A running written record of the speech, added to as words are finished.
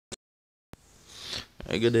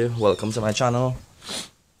Hey, good day, welcome to my channel,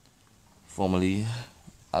 formerly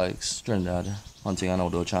Alex Trinidad Hunting and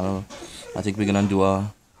Outdoor channel. I think we're gonna do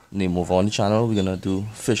a name over on the channel. We're gonna do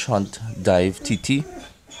fish hunt dive TT.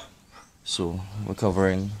 So we're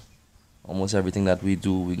covering almost everything that we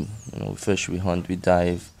do. We fish, we hunt, we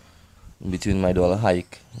dive. In between, might do a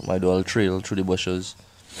hike, might do a trail through the bushes.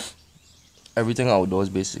 Everything outdoors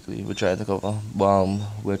basically we're trying to cover.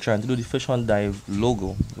 We're trying to do the fish hunt dive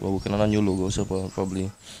logo. We're working on a new logo, so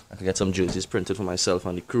probably I can get some jerseys printed for myself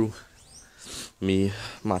and the crew. Me,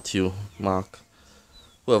 Matthew, Mark,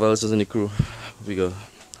 whoever else is in the crew, we go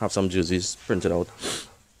have some jerseys printed out.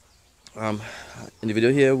 In the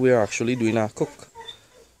video here we are actually doing a cook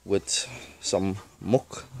with some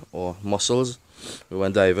mook or mussels. We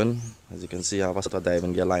went diving. As you can see, I have a sort of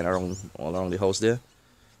diving gear lying around all around the house there.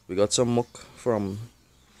 We got some mook from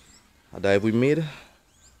a dive we made,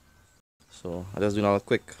 so I'm just doing a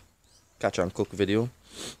quick catch and cook video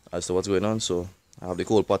as to what's going on. So I have the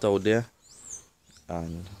coal pot out there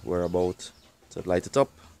and we're about to light it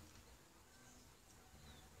up,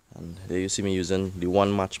 and there you see me using the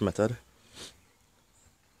one match method.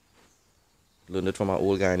 Learned it from my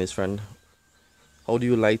old guy and his friend. How do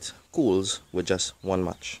you light coals with just one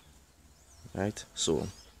match, right? So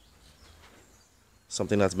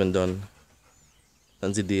something that's been done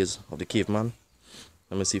since the days of the caveman.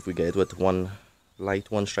 Let me see if we get it with one light,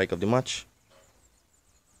 one strike of the match.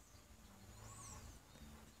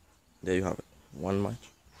 There you have it. One match,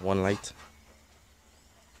 one light.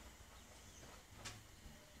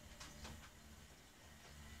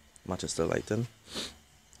 Match is still lighting.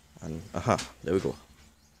 And there we go.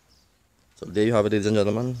 So there you have it, ladies and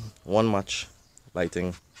gentlemen. One match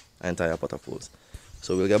lighting an entire pot of coals.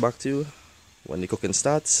 So we'll get back to you when the cooking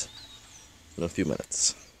starts in a few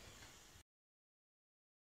minutes.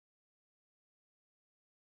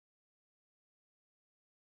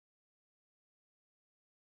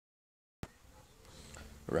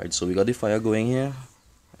 Right, so we got the fire going here.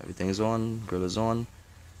 Everything's on, grill is on.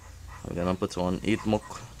 We're gonna put on 8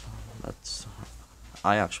 mook that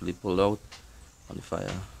I actually pulled out on the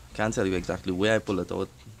fire. Can't tell you exactly where I pulled it out,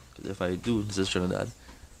 because if I do, this is Trinidad,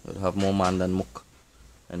 I would have more man than mook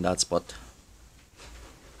in that spot.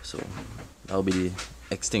 So that will be the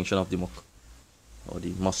extinction of the mook, or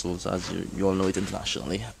the mussels as you all know it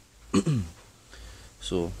internationally.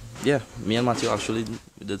 So yeah, me and Matthew actually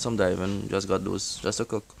we did some diving, just got those just to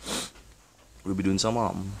cook. We'll be doing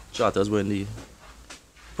some charters. We're in the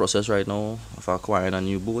process right now of acquiring a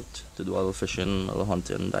new boat to do a little fishing, a little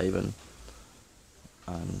hunting, diving,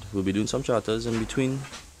 and we'll be doing some charters in between.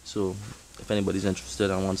 So if anybody's interested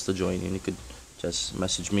and wants to join in, you could just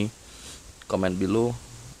message me, comment below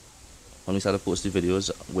when we start to post the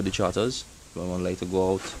videos with the charters. If you would like to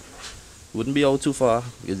go out, wouldn't be out too far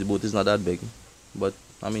because the boat is not that big, but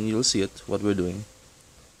I mean you'll see it what we're doing,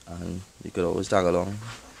 and you could always tag along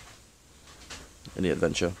in the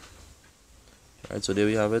adventure. Right, so there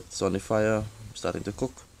we have it. It's on the fire, starting to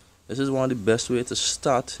cook. This is one of the best ways to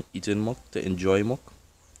start eating mook, to enjoy mook.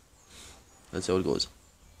 Let's see how it goes.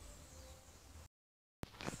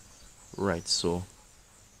 Right, so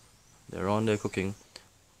they're on there cooking.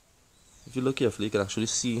 If you look carefully, you can actually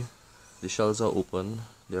see the shells are open.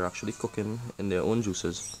 They're actually cooking in their own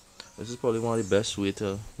juices. This is probably one of the best ways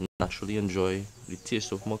to naturally enjoy the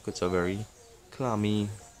taste of mook. It's a very clammy,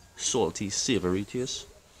 salty, savory taste.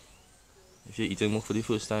 If you're eating mook for the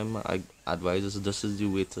first time, I advise this is the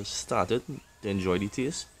way to start it, to enjoy the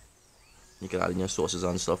taste. You can add in your sauces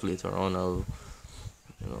and stuff later on,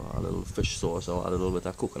 a little fish sauce or a little bit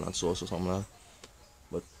of coconut sauce or something like that.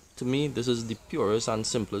 But to me, this is the purest and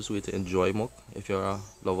simplest way to enjoy mook. If you're a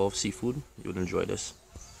lover of seafood, you would enjoy this.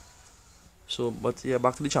 So, but yeah,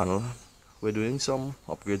 back to the channel. We're doing some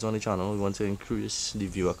upgrades on the channel. We want to increase the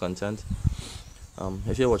viewer content.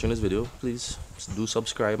 If you're watching this video, please do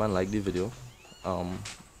subscribe and like the video.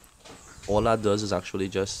 All that does is actually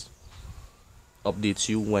just updates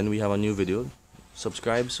you when we have a new video.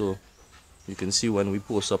 Subscribe so you can see when we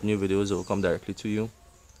post up new videos. It will come directly to you.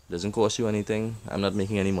 It doesn't cost you anything. I'm not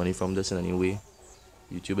making any money from this in any way.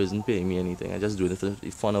 YouTube isn't paying me anything. I just do it for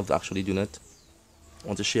the fun of actually doing it. I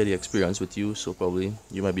want to share the experience with you, so probably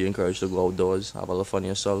you might be encouraged to go outdoors, have a lot of fun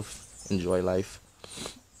yourself, enjoy life.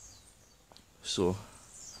 So,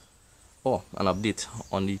 an update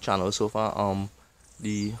on the channel so far.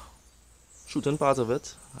 The shooting part of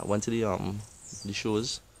it, I went to the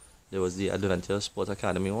shows. There was the Adventure Sport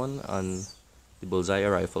Academy one and the Bullseye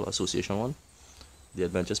Rifle Association one. The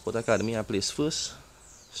Adventure Sport Academy I placed first,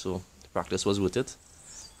 so the practice was worth it.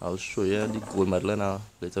 I'll show you the gold medal in a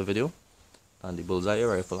later video. And the Bullseye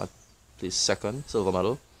Rifle I placed second, silver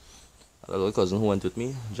medal. A little cousin who went with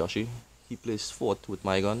me, Joshy, he placed fourth with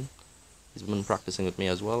my gun. He's been practicing with me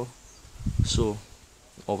as well. So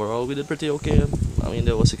overall we did pretty okay. I mean,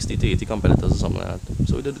 there were 60 to 80 competitors or something like that,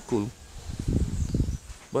 so we did cool.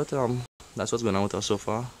 But that's what's going on with us so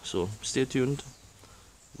far, so stay tuned.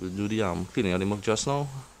 We'll do the cleaning of the mook just now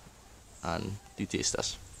and the taste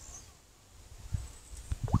test.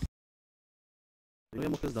 The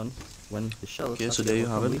mook is done when the shell. Okay, so there you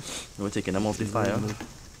have it. We're taking them off the fire.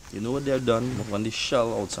 You know what they're done when the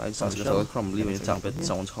shell outside starts to get a little crumbly. When you tap it, it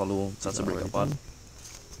sounds hollow, starts to break apart.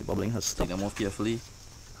 The bubbling has stopped. Take them off carefully,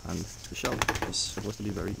 and the shell is supposed to be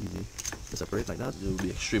very easy to separate like that. It will be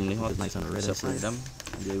extremely hot. It's nice and red. Separate them.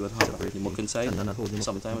 And there you will have the mook inside. And then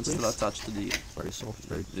sometimes it's still attached to the very soft,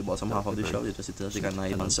 the bottom half of the shell. You just need to take a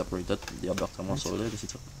knife and separate it. The abductor muscle there. You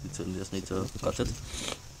just need to cut it.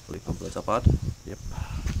 Pull it apart. Yep.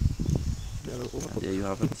 And there you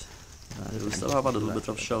have it. It will still have a little bit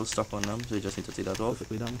of shell stuck on them, so you just need to take that off.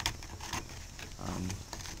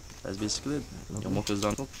 That's basically it. Your mook is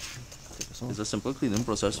done. It's a simple cleaning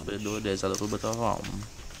process, but though there's a little bit of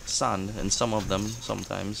sand in some of them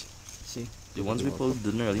sometimes. See, the ones we pulled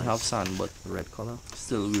didn't really have sand, but red color.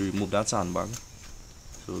 Still, we removed that sandbag.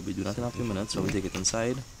 So we'll be doing that in a few minutes. So we take it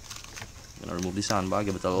inside. We're gonna remove the sandbag,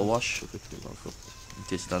 give it a little wash,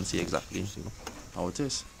 taste it and see exactly how it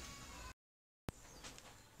is.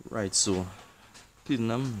 Right, so cleaning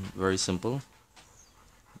them, very simple.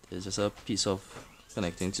 There's just a piece of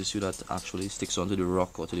connecting tissue that actually sticks onto the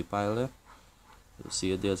rock or to the pile there. You'll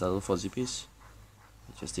see it, there's a little fuzzy piece.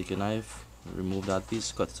 Just take a knife, remove that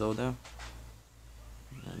piece, cut it out there.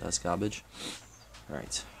 And that's garbage.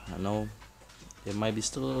 Right, and now there might be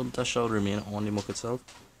still a little bit of shell remain on the mook itself.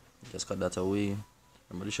 Just cut that away.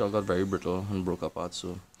 Remember, the shell got very brittle and broke apart,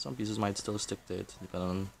 so some pieces might still stick to it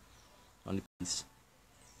depending on the piece.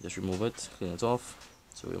 Just remove it, clean it off,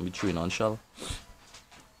 so we won't be chewing on shell.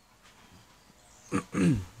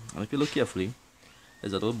 And if you look carefully,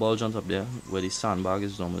 there's a little bulge on top there where the sandbag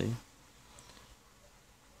is normally.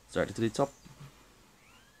 Start it to the top.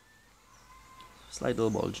 Slight little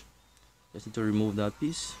bulge. Just need to remove that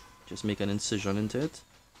piece. Just make an incision into it.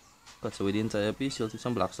 Cut away the entire piece. You'll see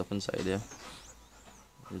some black stuff inside there.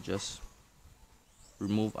 You just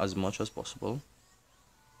remove as much as possible.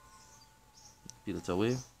 Peel it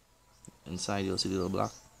away. Inside you'll see the little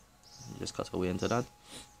black. You just cut away into that.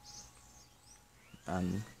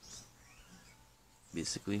 And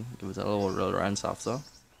basically give it a little rinse after.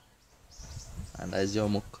 And there's your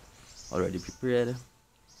mook already prepared.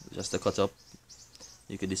 Just to cut up.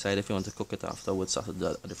 You can decide if you want to cook it after with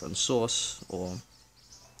a different sauce or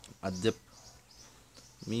a dip.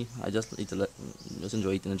 Me, I just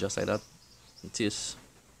enjoy eating it just like that. The taste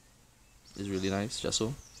is really nice, just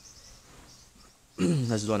so.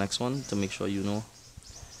 Let's do our next one to make sure you know.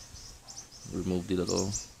 Remove the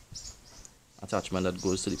little attachment that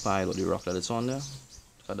goes to the pile or the rock that it's on there.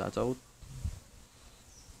 Cut that out.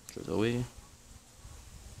 Throw it away.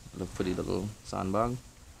 Look for the little sandbag.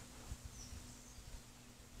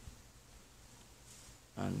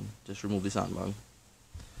 And just remove the sandbag.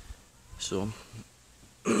 So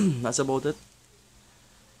that's about it.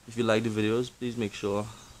 If you like the videos, please make sure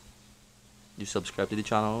you subscribe to the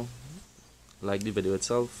channel, like the video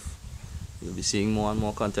itself. You'll be seeing more and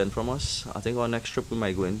more content from us. I think our next trip we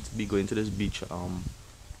might be going to this beach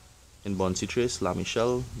in Bonsi Trace, La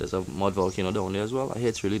Michelle. There's a mud volcano down there as well. I hear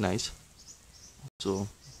it's really nice. So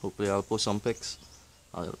hopefully I'll post some pics.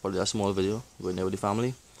 I'll probably a small video going there with the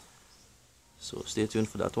family. So stay tuned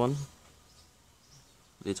for that one.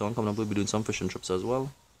 Later on coming up we'll be doing some fishing trips as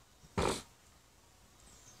well.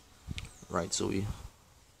 Right, so we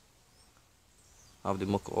have the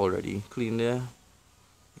mook already clean there.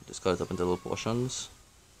 Just cut it up into little portions.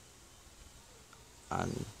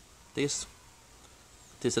 And tasted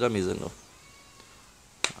amazing though.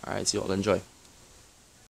 Alright, so you all enjoy.